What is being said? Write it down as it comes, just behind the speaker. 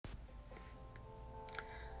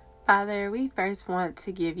Father, we first want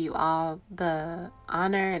to give you all the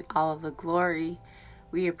honor and all of the glory.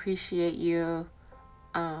 We appreciate you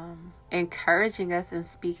encouraging us and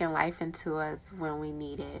speaking life into us when we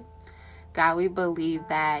need it. God, we believe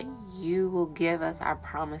that you will give us our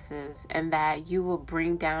promises and that you will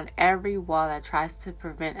bring down every wall that tries to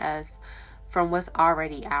prevent us from what's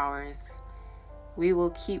already ours. We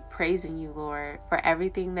will keep praising you, Lord, for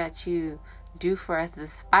everything that you do for us,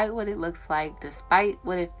 despite what it looks like, despite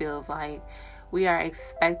what it feels like. We are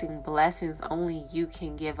expecting blessings only you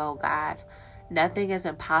can give, oh God. Nothing is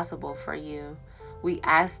impossible for you. We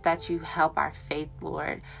ask that you help our faith,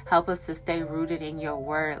 Lord. Help us to stay rooted in your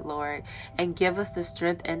word, Lord, and give us the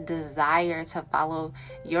strength and desire to follow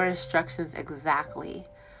your instructions exactly.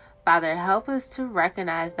 Father, help us to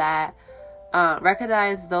recognize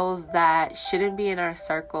those that shouldn't be in our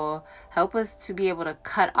circle. Help us to be able to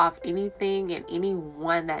cut off anything and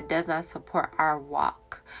anyone that does not support our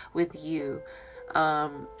walk with you.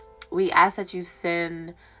 We ask that you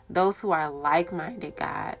send those who are like-minded,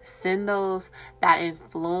 God. Send those that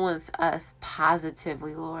influence us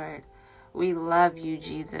positively, Lord. We love you,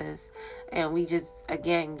 Jesus. And we just,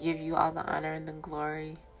 again, give you all the honor and the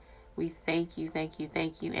glory. We thank you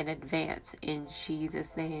in advance in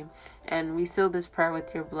Jesus' name. And we seal this prayer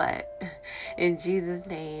with your blood. In Jesus'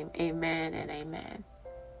 name, amen and amen.